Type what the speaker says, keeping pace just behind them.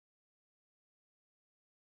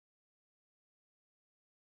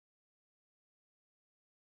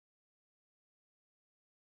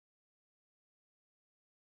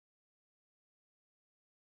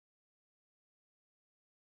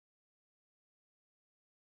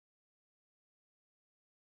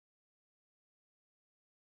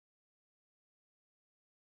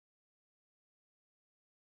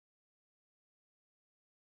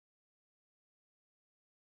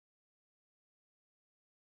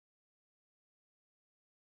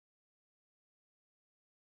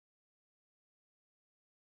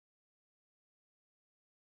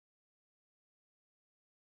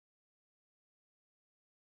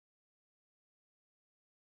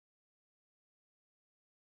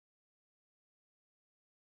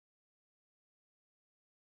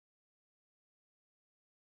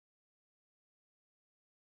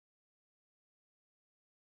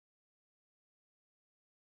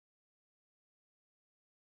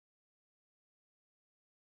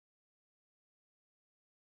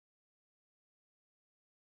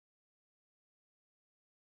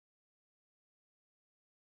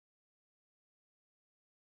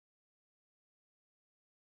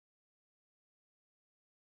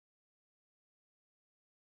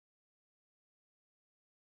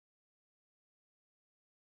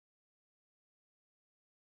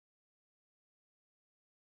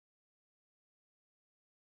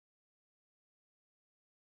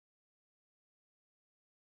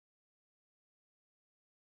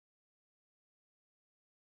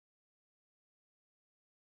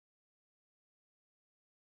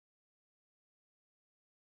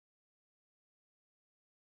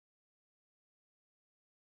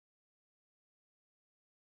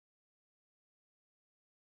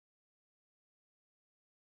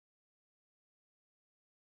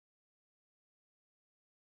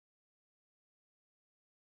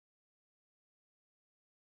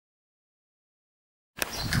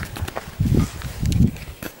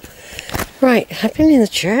Right, I've been in the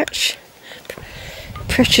church,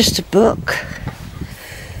 purchased a book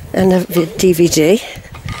and a DVD,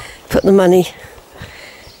 put the money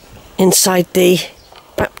inside the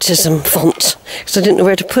baptism font because I didn't know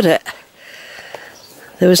where to put it.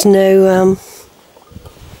 There was no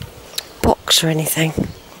box or anything.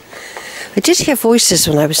 I did hear voices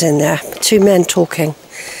when I was in there, two men talking,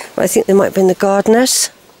 but I think they might have been the gardeners.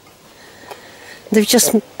 They've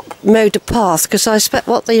just mowed a path, because I expect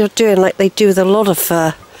what they are doing, like they do with a lot of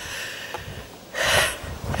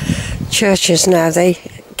churches now, they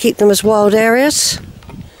keep them as wild areas.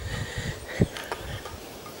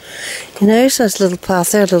 You know, so there's a little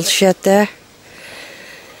path there, a little shed there.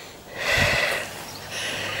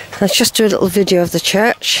 Let's just do a little video of the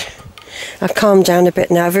church. I've calmed down a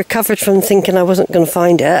bit now. I've recovered from thinking I wasn't going to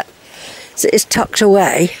find it. So it's tucked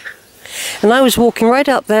away. And I was walking right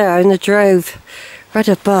up there in the drove, right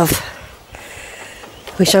above,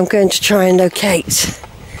 which I'm going to try and locate,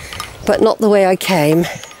 but not the way I came.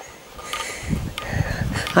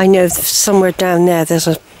 I know somewhere down there there's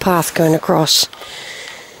a path going across.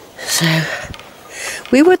 So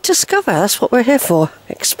we would discover, that's what we're here for,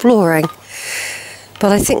 exploring.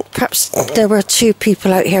 But I think perhaps there were two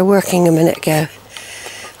people out here working a minute ago.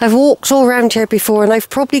 I've walked all around here before, and I've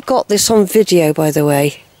probably got this on video, by the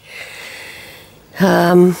way.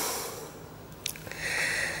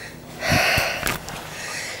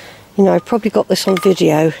 You know, I've probably got this on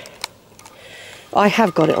video. I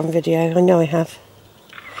have got it on video, I know I have.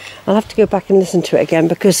 I'll have to go back and listen to it again,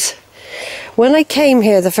 because when I came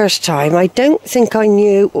here the first time, I don't think I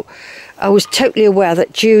knew, I was totally aware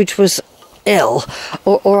that Jude was ill,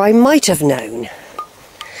 or I might have known.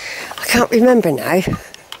 I can't remember now,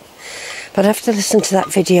 but I have to listen to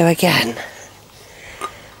that video again.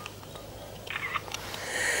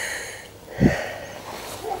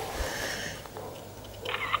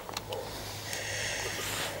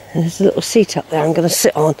 And there's a little seat up there I'm going to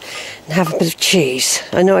sit on and have a bit of cheese.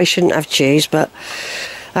 I know I shouldn't have cheese, but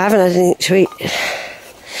I haven't had anything to eat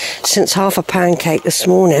since half a pancake this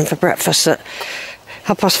morning for breakfast at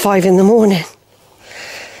 5:30 in the morning.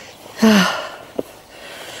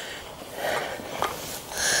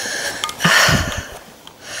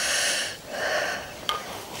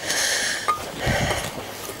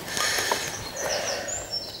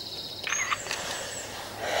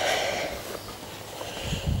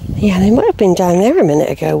 Yeah, they might have been down there a minute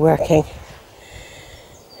ago working.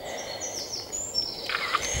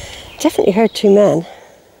 Definitely heard two men.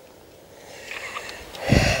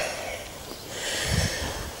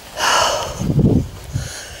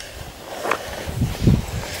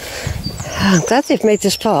 I'm glad they've made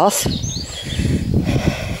this path.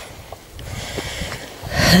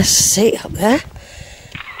 There's a seat up there.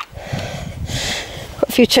 Got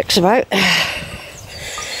a few chicks about.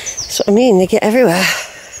 That's what I mean, they get everywhere.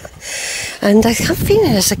 And I have a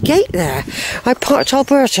feeling there's a gate there. I parked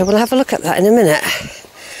Alberta, we'll have a look at that in a minute.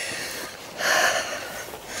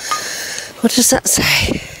 What does that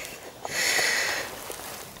say?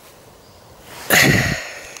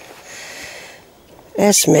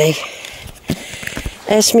 Esme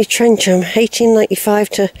Trencham, 1895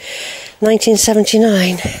 to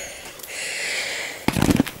 1979.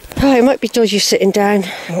 Oh, it might be dodgy sitting down,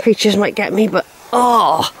 and creatures might get me, but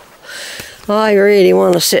oh, I really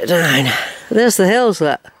want to sit down. There's the hills,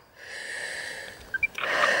 look.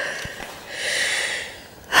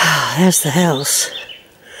 Oh, there's the hills.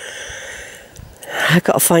 I've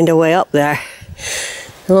got to find a way up there.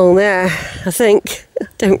 Along there, I think.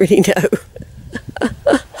 Don't really know.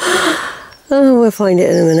 Oh, we'll find it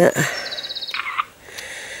in a minute.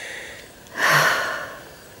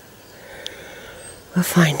 We'll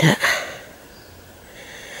find it.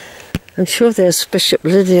 I'm sure there's Bishop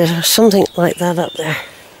Lydia or something like that up there.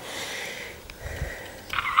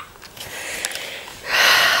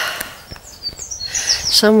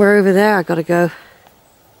 Somewhere over there I gotta go.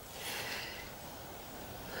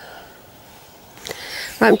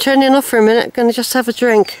 Right, I'm turning off for a minute, gonna just have a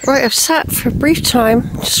drink. Right, I've sat for a brief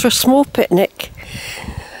time, just for a small picnic.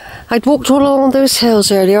 I'd walked all along those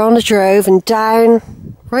hills earlier on the drove and down,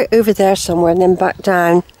 right over there somewhere, and then back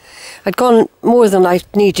down. I'd gone more than I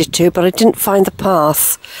needed to, but I didn't find the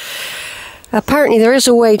path. Apparently there is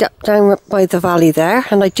a way down by the valley there,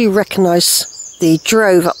 and I do recognise the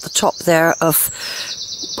drove up the top there of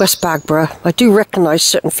West Bagborough. I do recognise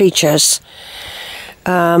certain features.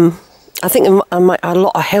 I think I might have a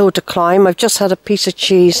lot of hill to climb. I've just had a piece of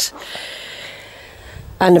cheese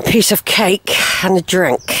and a piece of cake and a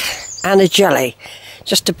drink and a jelly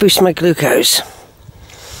just to boost my glucose.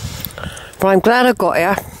 But I'm glad I got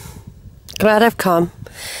here. Glad I've come.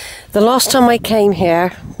 The last time I came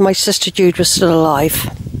here, my sister Jude was still alive.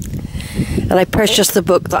 And I purchased the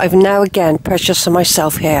book that I've now again purchased for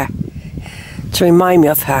myself here to remind me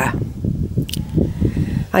of her.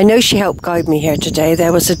 I know she helped guide me here today.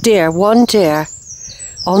 There was a deer, one deer,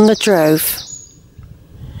 on the drove.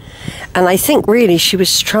 And I think really she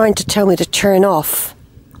was trying to tell me to turn off.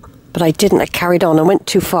 But I didn't. I carried on. I went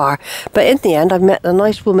too far. But in the end, I met a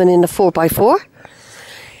nice woman in the 4x4.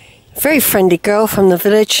 Very friendly girl from the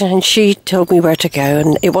village, and she told me where to go.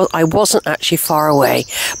 And I wasn't actually far away,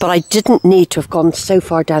 but I didn't need to have gone so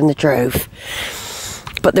far down the drove.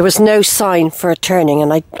 But there was no sign for a turning,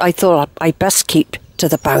 and I thought I'd best keep to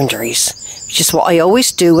the boundaries, which is what I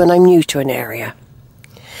always do when I'm new to an area.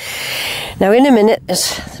 Now in a minute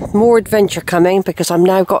there's more adventure coming, because I've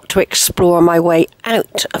now got to explore my way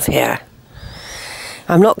out of here.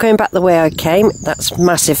 I'm not going back the way I came. That's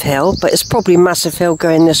Massive Hill, but it's probably Massive Hill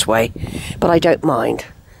going this way, but I don't mind.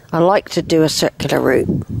 I like to do a circular route.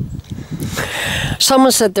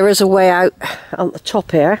 Someone said there is a way out on the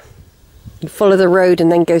top here. You follow the road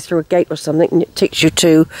and then go through a gate or something, and it takes you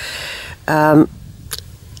to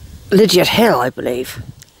Lydiard Hill, I believe.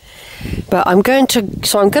 But I'm going to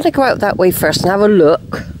go out that way first and have a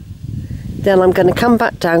look. Then I'm going to come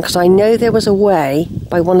back down, because I know there was a way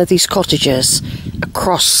by one of these cottages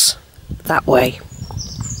across that way.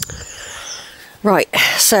 Right,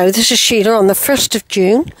 so this is Sheila on the 1st of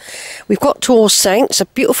June. We've got to All Saints, a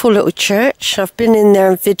beautiful little church. I've been in there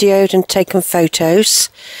and videoed and taken photos.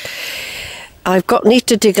 Need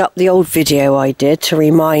to dig up the old video I did to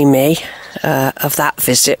remind me of that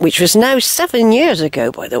visit, which was now 7 years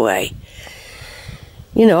ago, by the way.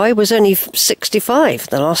 You know, I was only 65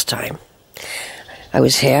 the last time I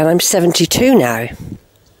was here, and I'm 72 now.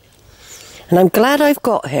 And I'm glad I've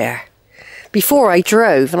got here. Before I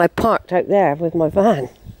drove and I parked out there with my van.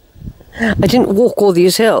 I didn't walk all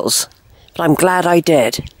these hills, but I'm glad I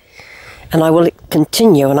did. And I will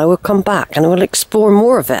continue, and I will come back, and I will explore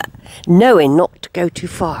more of it, knowing not to go too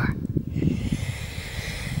far.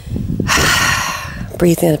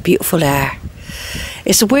 Breathing in the beautiful air.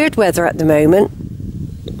 It's weird weather at the moment.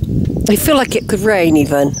 I feel like it could rain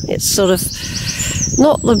even. It's sort of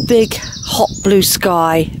not the big hot blue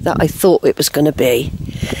sky that I thought it was going to be.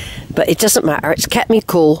 But it doesn't matter. It's kept me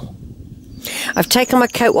cool. I've taken my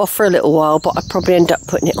coat off for a little while, but I'll probably end up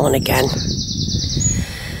putting it on again.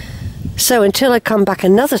 So until I come back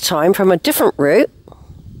another time from a different route,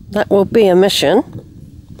 that will be a mission.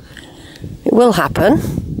 It will happen.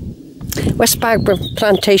 West Bagborough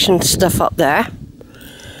plantation stuff up there.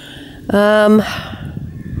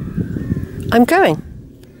 I'm going.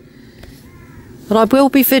 But I will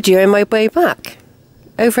be videoing my way back.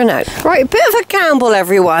 Over and out. Right, a bit of a gamble,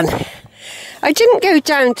 everyone. I didn't go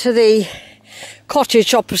down to the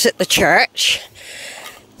cottage opposite the church.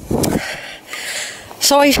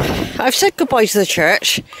 So I've said goodbye to the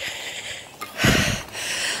church.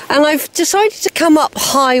 And I've decided to come up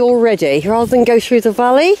high already, rather than go through the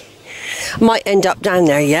valley. I might end up down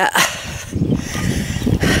there yet.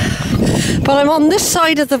 But I'm on this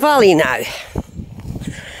side of the valley now.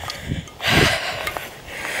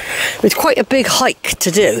 With quite a big hike to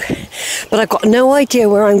do. But I've got no idea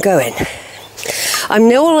where I'm going.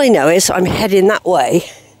 All I know is I'm heading that way.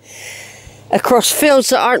 Across fields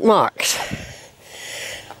that aren't marked.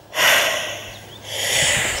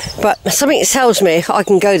 But something tells me I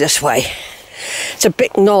can go this way. It's a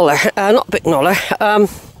big knoller,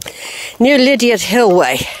 near Lydiard Hill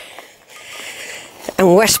way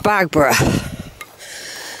and West Bagborough.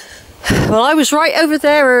 Well, I was right over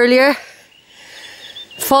there earlier,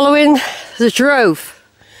 following the drove,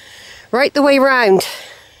 right the way round,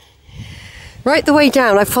 right the way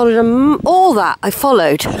down. I followed them, all that I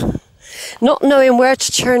followed, not knowing where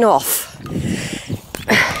to turn off.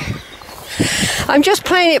 I'm just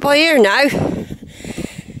playing it by ear now,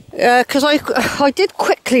 because I did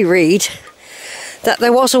quickly read that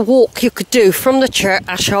there was a walk you could do from the church,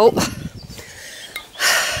 Aisholt,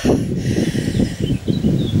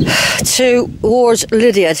 towards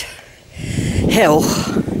Lydiard Hill.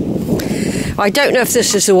 I don't know if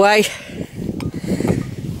this is the way.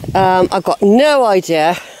 I've got no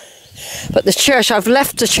idea. But the church, I've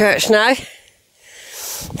left the church now.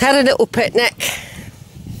 Had a little picnic.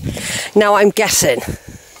 Now I'm guessing.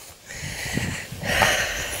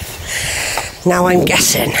 Now I'm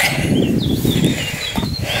guessing.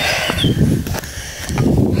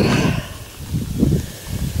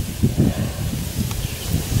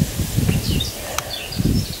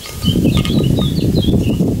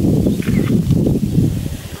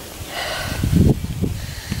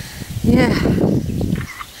 Yeah.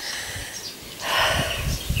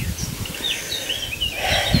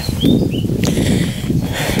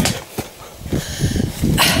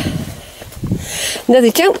 No, they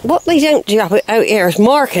don't. What they don't do out here is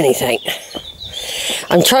mark anything.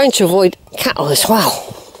 I'm trying to avoid cattle as well.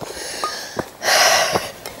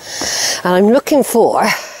 And I'm looking for,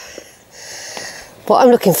 what I'm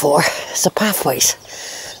looking for is the pathways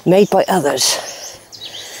made by others.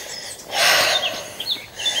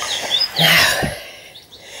 Now,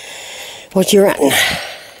 what do you reckon?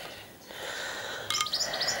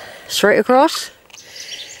 Straight across?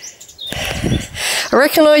 I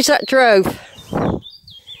recognise that drove.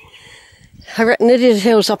 I reckon it is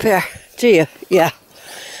hills up here. Do you? Yeah.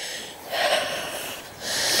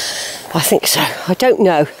 I think so. I don't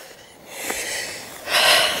know.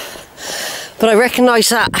 But I recognise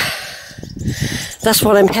that. That's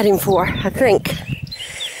what I'm heading for, I think.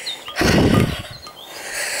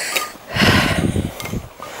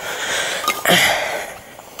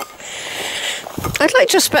 I'd like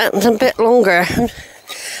to spend a bit longer.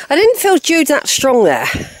 I didn't feel Jude that strong there.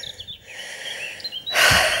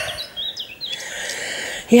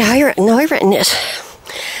 Yeah, I reckon it's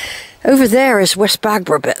over there is West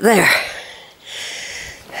Bagborough bit there.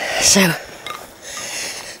 So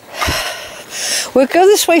we'll go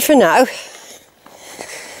this way for now.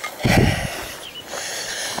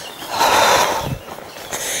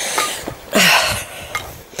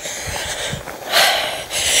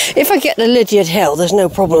 If I get the Lydiard Hill, there's no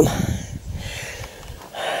problem.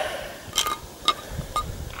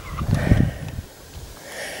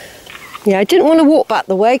 Yeah, I didn't want to walk back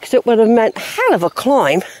the way because it would have meant a hell of a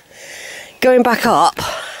climb going back up.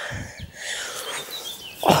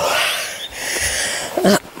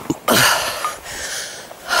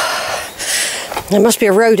 There must be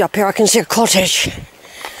a road up here. I can see a cottage.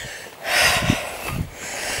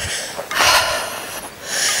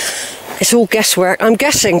 It's all guesswork. I'm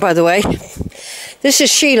guessing, by the way. This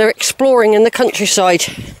is Sheila exploring in the countryside,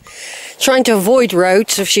 trying to avoid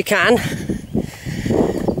roads if she can.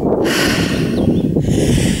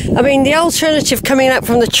 I mean, the alternative coming out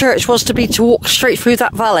from the church was to walk straight through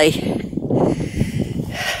that valley.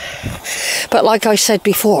 But like I said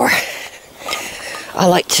before, I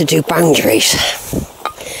like to do boundaries.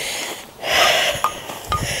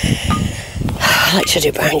 I like to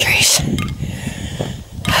do boundaries.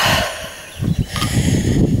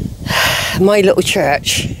 My little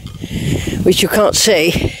church, which you can't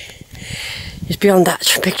see, is beyond that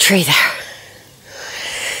big tree there.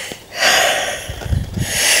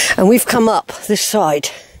 And we've come up this side.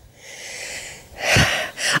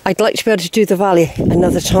 I'd like to be able to do the valley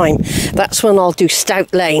another time. That's when I'll do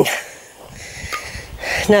Stout Lane.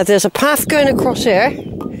 Now there's a path going across here.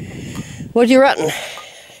 What do you reckon?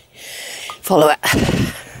 Follow it.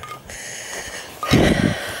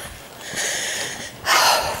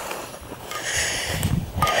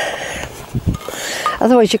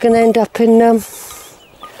 Otherwise you're going to end up in...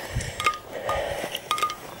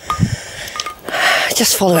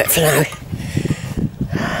 just follow it for now.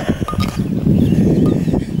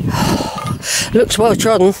 Looks well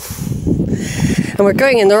trodden. And we're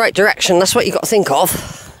going in the right direction. That's what you've got to think of.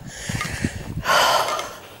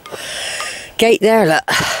 Gate there, look.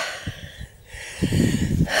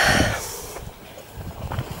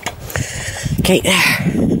 Gate there.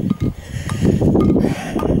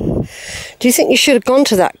 Do you think you should have gone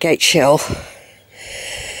to that gate, Shell?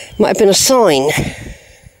 Might have been a sign.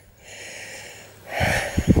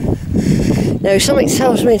 No, something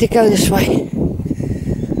tells me to go this way.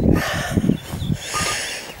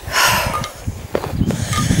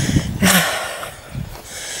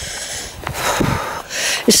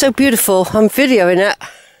 It's so beautiful. I'm videoing it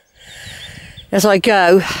as I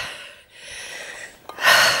go.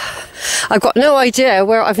 I've got no idea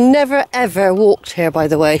where. I've never ever walked here, by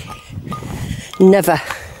the way. Never.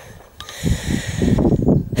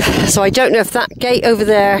 So I don't know if that gate over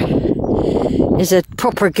there is a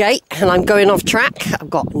proper gate and I'm going off track. I've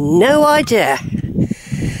got no idea.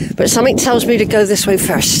 But something tells me to go this way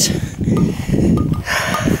first.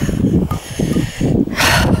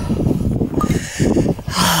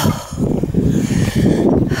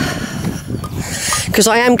 Because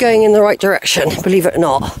I am going in the right direction, believe it or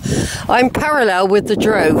not. I'm parallel with the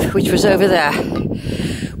drove, which was over there.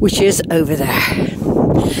 Which is over there.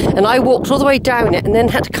 And I walked all the way down it and then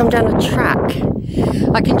had to come down a track.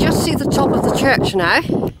 I can just see the top of the church now.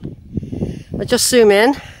 I'll just zoom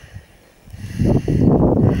in.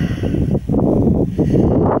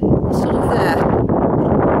 It's sort of there.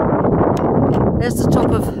 There's the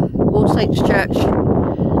top of All Saints Church,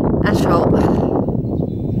 Aisholt.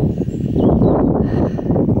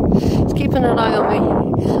 It's keeping an eye on me.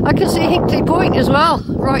 I can see Hinkley Point as well,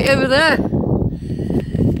 right over there.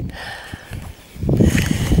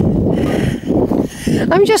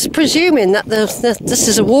 I'm just presuming that this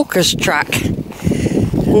is a walker's track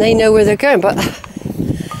and they know where they're going, but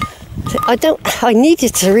I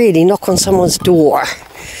needed to really knock on someone's door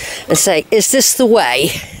and say, is this the way?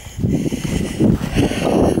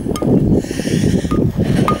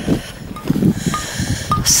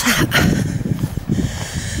 What's that?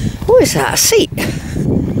 What is that? A seat?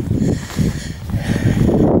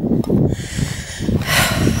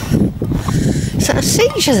 Is that a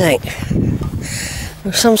seat, do you think?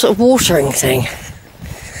 Or some sort of watering thing?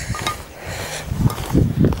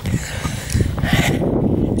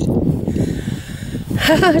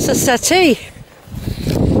 It's a settee.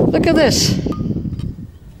 Look at this.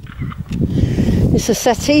 It's a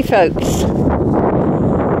settee, folks.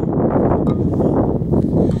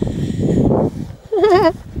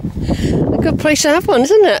 A good place to have one,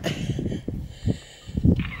 isn't it?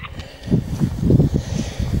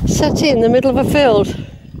 Settee in the middle of a field.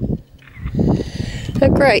 Oh,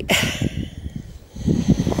 great.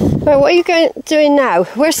 Right, what are you doing now?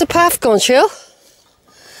 Where's the path gone, Sheil?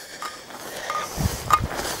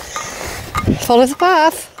 Follow the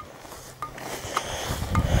path.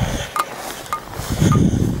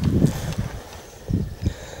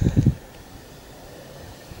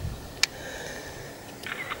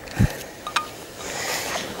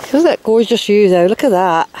 Isn't that gorgeous view though? Look at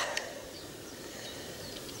that.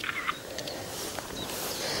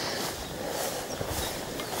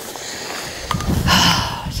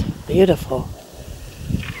 It's beautiful.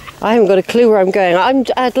 I haven't got a clue where I'm going. I'm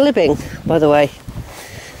ad-libbing, by the way.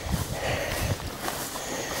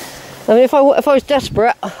 I mean, if I was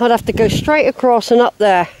desperate, I'd have to go straight across and up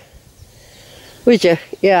there. Would you?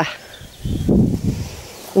 Yeah.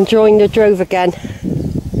 Enjoying the drove again.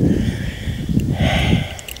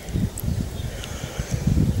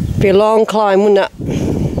 Be a long climb, wouldn't it?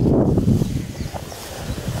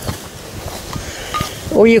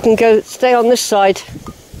 Or you can go stay on this side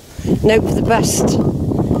and hope for the best.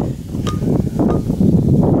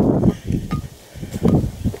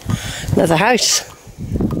 Another house.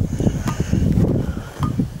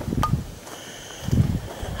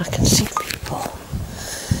 I can see people.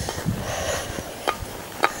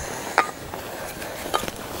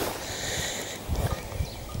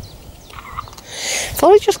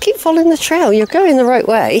 Just keep following the trail. You're going the right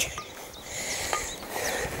way.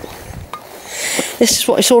 This is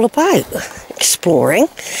what it's all about. Exploring.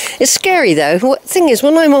 It's scary though. The thing is,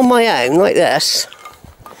 when I'm on my own like this,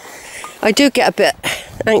 I do get a bit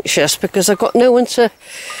anxious because I've got no one to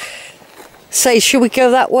say, should we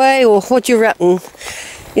go that way, or what do you reckon?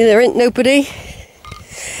 You know, there ain't nobody.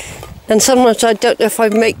 And sometimes I don't know if I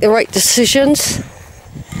make the right decisions.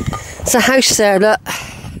 There's a house there, look.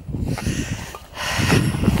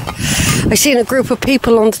 I seen a group of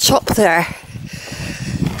people on the top there.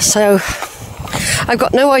 So I've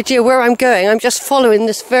got no idea where I'm going. I'm just following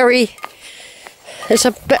this very... There's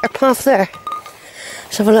a better path there.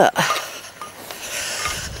 Let's have a look.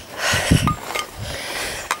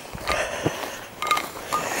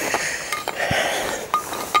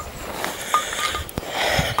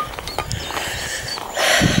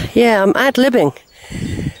 Yeah, I'm ad-libbing.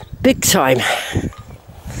 Big time.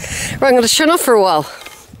 Right, I'm going to shut off for a while.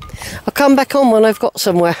 I'll come back on when I've got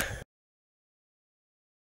somewhere.